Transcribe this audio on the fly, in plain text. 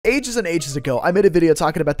Ages and ages ago, I made a video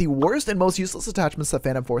talking about the worst and most useless attachments that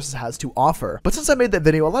Phantom Forces has to offer. But since I made that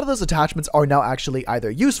video, a lot of those attachments are now actually either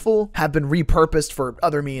useful, have been repurposed for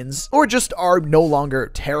other means, or just are no longer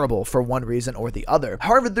terrible for one reason or the other.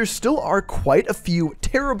 However, there still are quite a few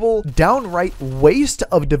terrible, downright waste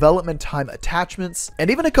of development time attachments, and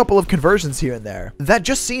even a couple of conversions here and there that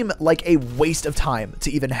just seem like a waste of time to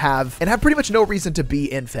even have, and have pretty much no reason to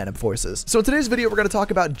be in Phantom Forces. So in today's video, we're going to talk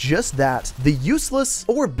about just that, the useless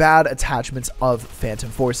or bad attachments of Phantom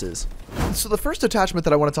Forces. So the first attachment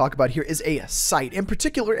that I want to talk about here is a sight, in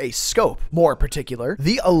particular a scope, more particular,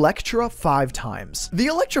 the Electra 5x. The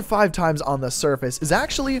Electra 5x on the surface is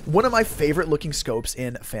actually one of my favorite looking scopes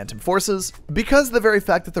in Phantom Forces because of the very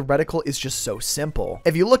fact that the reticle is just so simple.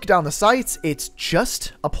 If you look down the sights, it's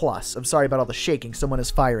just a plus. I'm sorry about all the shaking. Someone is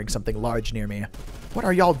firing something large near me. What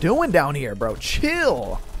are y'all doing down here, bro?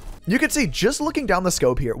 Chill. You can see just looking down the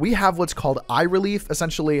scope here, we have what's called eye relief,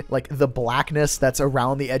 essentially like the blackness that's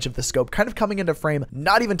around the edge of the scope kind of coming into frame,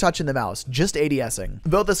 not even touching the mouse, just ADSing.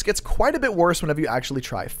 Though this gets quite a bit worse whenever you actually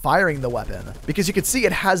try firing the weapon, because you can see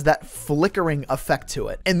it has that flickering effect to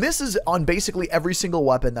it. And this is on basically every single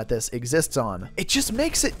weapon that this exists on. It just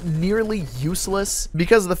makes it nearly useless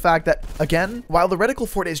because of the fact that, again, while the reticle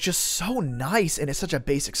for it is just so nice and it's such a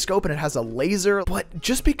basic scope and it has a laser, but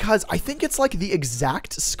just because I think it's like the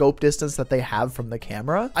exact scope distance that they have from the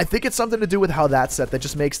camera. I think it's something to do with how that's set that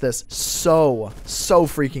just makes this so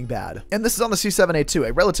freaking bad. And this is on the C7A2,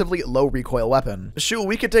 a relatively low recoil weapon. Shoot,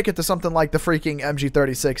 we could take it to something like the freaking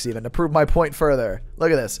MG36 even to prove my point further.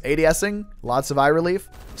 Look at this, ADSing, lots of eye relief,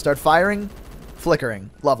 start firing, flickering.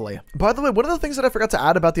 Lovely. By the way, one of the things that I forgot to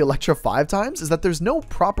add about the Electra 5x is that there's no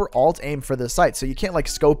proper alt aim for this sight. So you can't like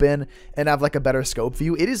scope in and have like a better scope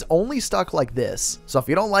view. It is only stuck like this. So if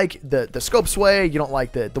you don't like the scope sway, you don't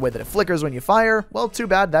like the way that it flickers when you fire, well, too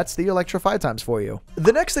bad. That's the Electra 5x for you.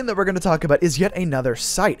 The next thing that we're going to talk about is yet another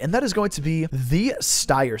sight, and that is going to be the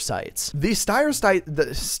Steyr sights. The Steyr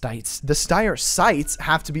sights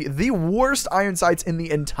have to be the worst iron sights in the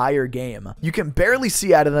entire game. You can barely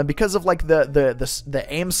see out of them because of like the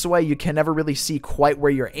aim sway. You can never really see quite where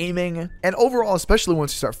you're aiming, and overall, especially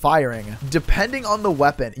once you start firing, depending on the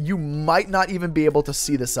weapon, you might not even be able to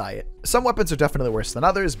see the sight. Some weapons are definitely worse than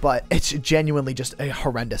others, but it's genuinely just a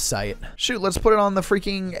horrendous sight. Shoot, let's put it on the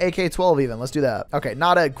freaking AK-12 even. Let's do that. Okay,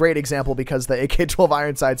 not a great example because the AK-12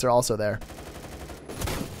 iron sights are also there.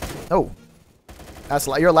 Oh,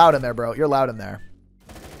 you're loud in there, bro. You're loud in there.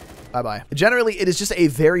 Bye-bye. Generally, it is just a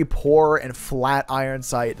very poor and flat iron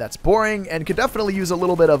sight that's boring and could definitely use a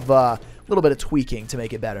little bit of tweaking to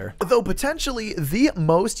make it better. Though potentially the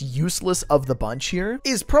most useless of the bunch here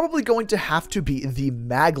is probably going to have to be the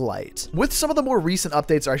Maglite. With some of the more recent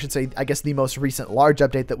updates, or I should say, I guess the most recent large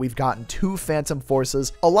update that we've gotten to Phantom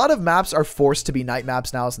Forces, a lot of maps are forced to be night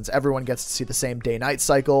maps now since everyone gets to see the same day-night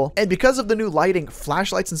cycle. And because of the new lighting,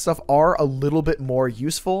 flashlights and stuff are a little bit more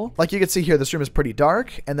useful. Like you can see here, this room is pretty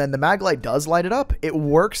dark, and then the Maglite does light it up. It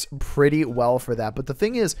works pretty well for that. But the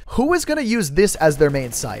thing is, who is going to use this as their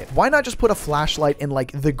main sight? Why not just put a flashlight in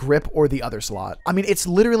like the grip or the other slot? I mean, it's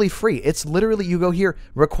literally free. It's literally, you go here,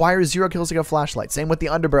 requires 0 kills to get a flashlight. Same with the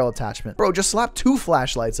underbarrel attachment. Bro, just slap 2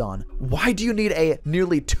 flashlights on. Why do you need a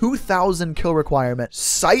nearly 2,000 kill requirement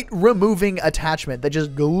sight removing attachment that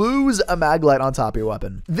just glues a Maglite on top of your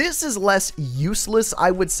weapon? This is less useless,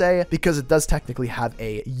 I would say, because it does technically have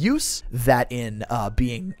a use, that in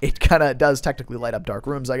being, it kind of does technically light up dark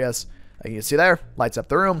rooms, I guess. You can see there, lights up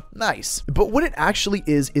the room, nice. But what it actually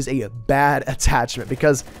is a bad attachment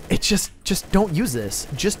because it just don't use this.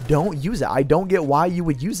 Just don't use it. I don't get why you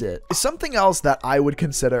would use it. Something else that I would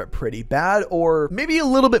consider pretty bad or maybe a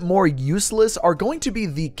little bit more useless are going to be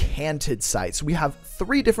the canted sights. We have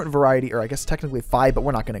 3 different variety, or I guess technically 5, but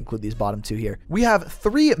we're not going to include these bottom 2 here. We have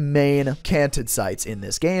 3 main canted sights in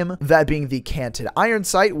this game, that being the canted iron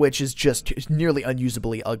sight, which is just nearly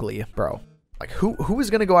unusably ugly, bro. Like, who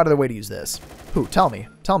is going to go out of their way to use this? Who? Tell me.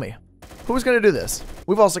 Who's going to do this?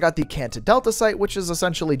 We've also got the canted delta sight, which is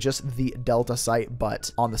essentially just the delta sight,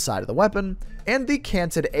 but on the side of the weapon, and the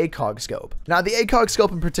canted ACOG scope. Now, the ACOG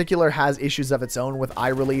scope in particular has issues of its own with eye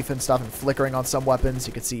relief and stuff and flickering on some weapons.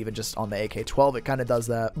 You can see even just on the AK-12, it kind of does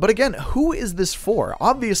that. But again, who is this for?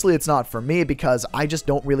 Obviously, it's not for me because I just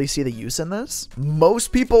don't really see the use in this.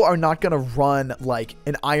 Most people are not going to run like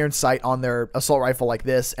an iron sight on their assault rifle like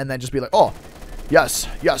this and then just be like, oh, yes,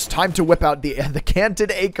 time to whip out the canted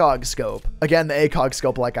ACOG scope. Again, the ACOG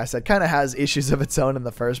scope, like I said, kind of has issues of its own in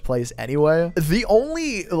the first place anyway. The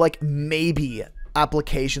only, like, maybe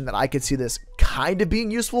application that I could see this kind of being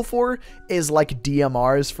useful for is like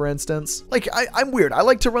DMRs, for instance. Like, I'm weird. I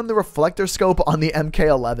like to run the reflector scope on the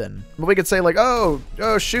MK11. But we could say like, oh,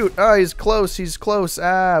 shoot. Oh, he's close.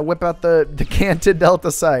 Whip out the canted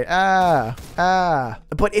delta sight.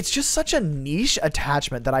 But it's just such a niche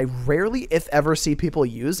attachment that I rarely, if ever, see people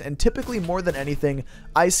use. And typically, more than anything,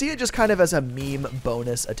 I see it just kind of as a meme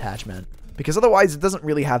bonus attachment, because otherwise it doesn't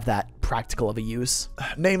really have that practical of a use,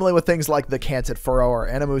 namely with things like the canted furrow or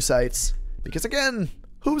animu sights. Because again,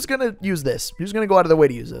 who's gonna use this? Who's gonna go out of their way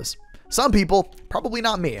to use this? Some people, probably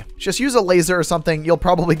not me. Just use a laser or something. You'll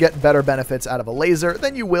probably get better benefits out of a laser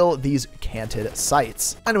than you will these canted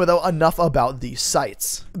sights. Anyway, though, enough about these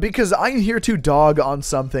sights, because I'm here to dog on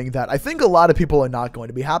something that I think a lot of people are not going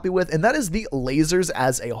to be happy with, and that is the lasers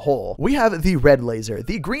as a whole. We have the red laser,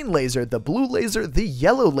 the green laser, the blue laser, the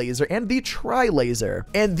yellow laser, and the tri-laser.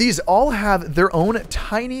 And these all have their own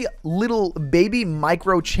tiny little baby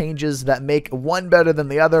micro changes that make one better than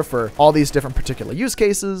the other for all these different particular use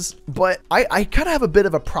cases. But I kind of have a bit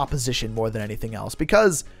of a proposition more than anything else,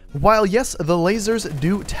 because while yes, the lasers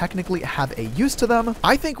do technically have a use to them,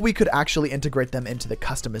 I think we could actually integrate them into the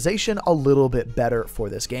customization a little bit better for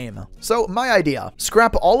this game. So my idea,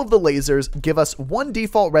 scrap all of the lasers, give us one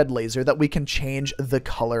default red laser that we can change the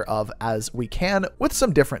color of as we can with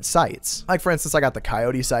some different sights. Like for instance, I got the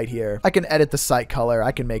coyote sight here. I can edit the sight color.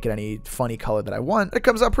 I can make it any funny color that I want. It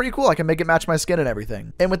comes out pretty cool. I can make it match my skin and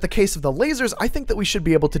everything. And with the case of the lasers, I think that we should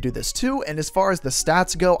be able to do this too. And as far as the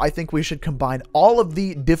stats go, I think we should combine all of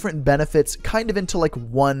the different benefits kind of into like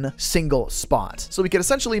one single spot. So we could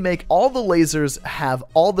essentially make all the lasers have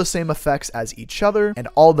all the same effects as each other and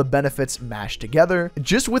all the benefits mashed together,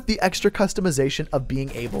 just with the extra customization of being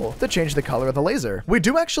able to change the color of the laser. We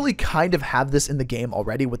do actually kind of have this in the game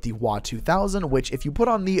already with the WA 2000, which if you put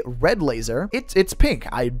on the red laser, it's pink.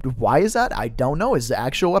 Why is that? I don't know. Is the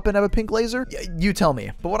actual weapon have a pink laser? You tell me.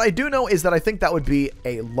 But what I do know is that I think that would be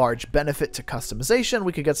a large benefit to customization.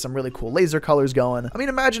 We could get some really cool laser colors going. I mean,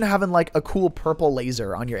 imagine having like a cool purple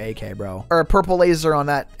laser on your AK, bro, or a purple laser on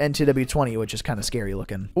that NTW20, which is kind of scary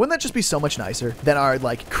looking. Wouldn't that just be so much nicer than our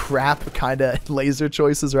like crap kind of laser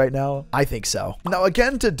choices right now? I think so. Now,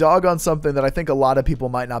 again, to dog on something that I think a lot of people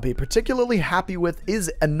might not be particularly happy with is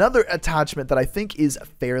another attachment that I think is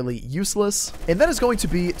fairly useless, and that is going to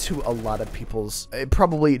be, to a lot of people's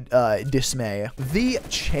probably dismay, the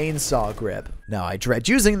chainsaw grip. Now, I dread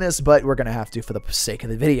using this, but we're gonna have to for the sake of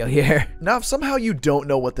the video here. Now, if somehow you don't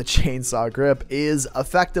know what the chainsaw grip is,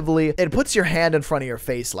 effectively, it puts your hand in front of your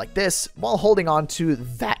face like this while holding on to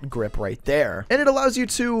that grip right there. And it allows you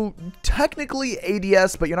to technically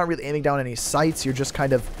ADS, but you're not really aiming down any sights. You're just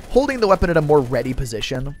kind of holding the weapon at a more ready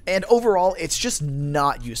position. And overall, it's just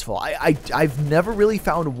not useful. I've never really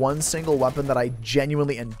found one single weapon that I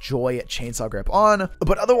genuinely enjoy a chainsaw grip on,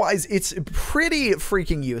 but otherwise, it's pretty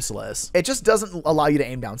freaking useless. It just doesn't allow you to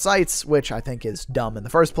aim down sights, which I think is dumb in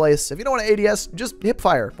the first place. If you don't want to ADS, just hip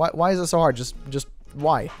fire. Why is it so hard? Just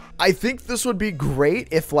why? I think this would be great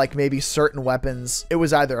if like maybe certain weapons, it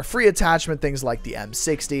was either a free attachment, things like the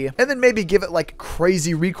M60, and then maybe give it like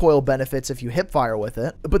crazy recoil benefits if you hip fire with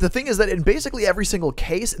it. But the thing is that in basically every single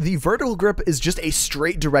case, the vertical grip is just a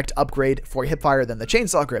straight direct upgrade for hip fire than the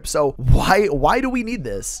chainsaw grip. So why do we need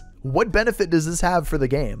this? What benefit does this have for the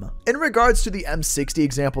game? In regards to the M60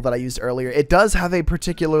 example that I used earlier, it does have a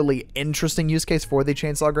particularly interesting use case for the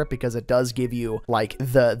chainsaw grip, because it does give you like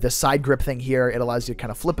the side grip thing here. It allows you to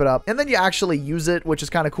kind of flip it up and then you actually use it, which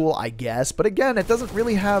is kind of cool, I guess. But again, it doesn't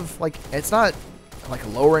really have like, it's not like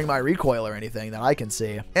lowering my recoil or anything that I can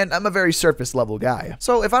see. And I'm a very surface level guy.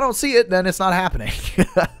 So if I don't see it, then it's not happening.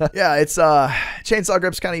 Yeah, it's chainsaw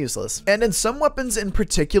grip's kind of useless. And in some weapons in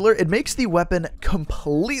particular, it makes the weapon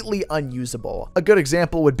completely unusable. A good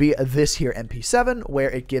example would be this here MP7,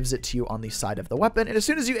 where it gives it to you on the side of the weapon. And as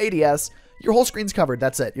soon as you ADS, your whole screen's covered.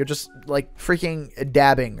 That's it. You're just like freaking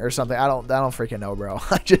dabbing or something. I don't freaking know, bro.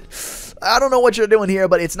 I don't know what you're doing here,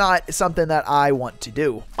 but it's not something that I want to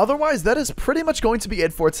do. Otherwise, that is pretty much going to be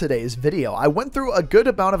it for today's video. I went through a good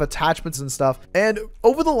amount of attachments and stuff, and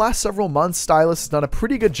over the last several months, Stylus has done a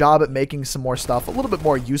pretty good job at making some more stuff a little bit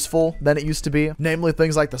more useful than it used to be. Namely,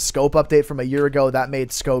 things like the scope update from a year ago that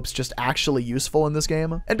made scopes just actually useful in this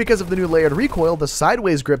game. And because of the new layered recoil, the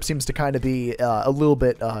sideways grip seems to kind of be a little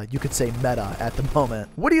bit, you could say, meta meta at the moment.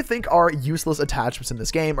 What do you think are useless attachments in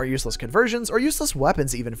this game, or useless conversions, or useless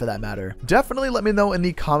weapons even for that matter? Definitely let me know in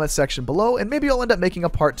the comment section below, and maybe I'll end up making a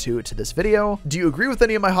part 2 to this video. Do you agree with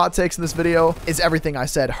any of my hot takes in this video? Is everything I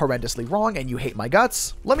said horrendously wrong and you hate my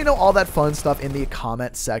guts? Let me know all that fun stuff in the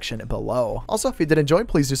comment section below. Also, if you did enjoy,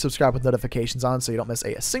 please do subscribe with notifications on so you don't miss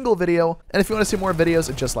a single video. And if you want to see more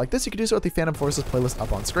videos just like this, you can do so with the Phantom Forces playlist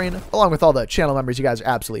up on screen, along with all the channel members. You guys are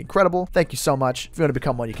absolutely incredible. Thank you so much. If you want to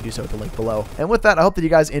become one, you can do so with the link below. And with that, I hope that you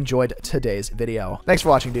guys enjoyed today's video. Thanks for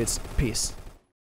watching, dudes. Peace.